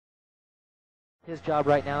His job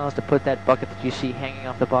right now is to put that bucket that you see hanging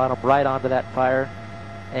off the bottom right onto that fire,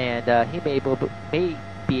 and he may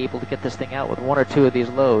be able to get this thing out with one or two of these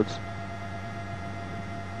loads.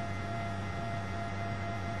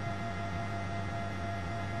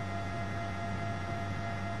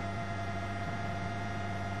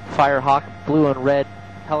 Firehawk, blue and red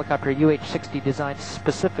helicopter UH-60 designed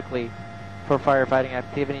specifically for firefighting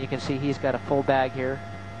activity. You can see he's got a full bag here.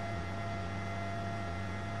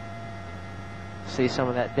 See some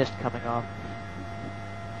of that mist coming off.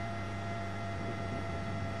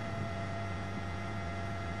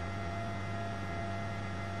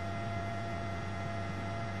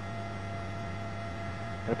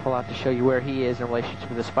 I'm going to pull out to show you where he is in relation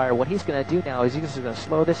to this fire. What he's going to do now is he's going to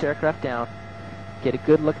slow this aircraft down, get a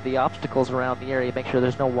good look at the obstacles around the area, make sure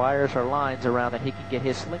there's no wires or lines around that he can get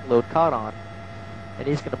his sling load caught on. And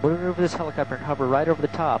he's going to maneuver this helicopter and hover right over the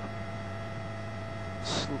top.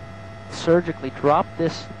 Surgically drop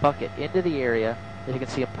this bucket into the area. As you can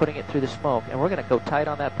see, I'm putting it through the smoke, and we're going to go tight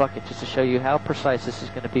on that bucket just to show you how precise this is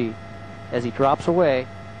going to be. As he drops away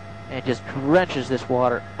and just drenches this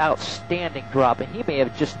water, outstanding drop, and he may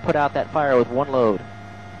have just put out that fire with one load.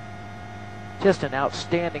 Just an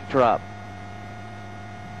outstanding drop.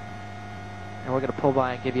 And we're going to pull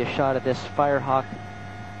by and give you a shot of this Firehawk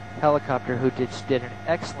helicopter who did an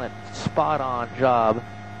excellent spot-on job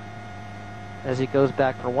as he goes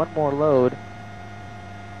back for one more load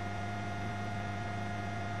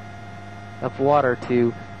of water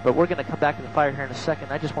but we're going to come back to the fire here in a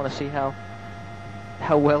second. I just want to see how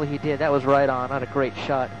well he did. That was right on, not a great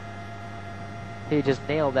shot. He just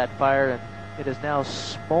nailed that fire, and it is now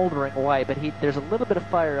smoldering white, but there's a little bit of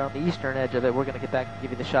fire on the eastern edge of it. We're going to get back and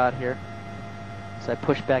give you the shot here. So I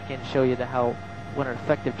push back in and show you what an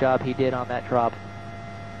effective job he did on that drop.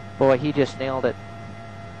 Boy, he just nailed it.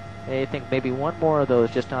 I think maybe one more of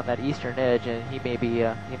those just on that eastern edge, and he may be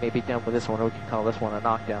done with this one. We can call this one a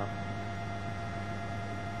knockdown.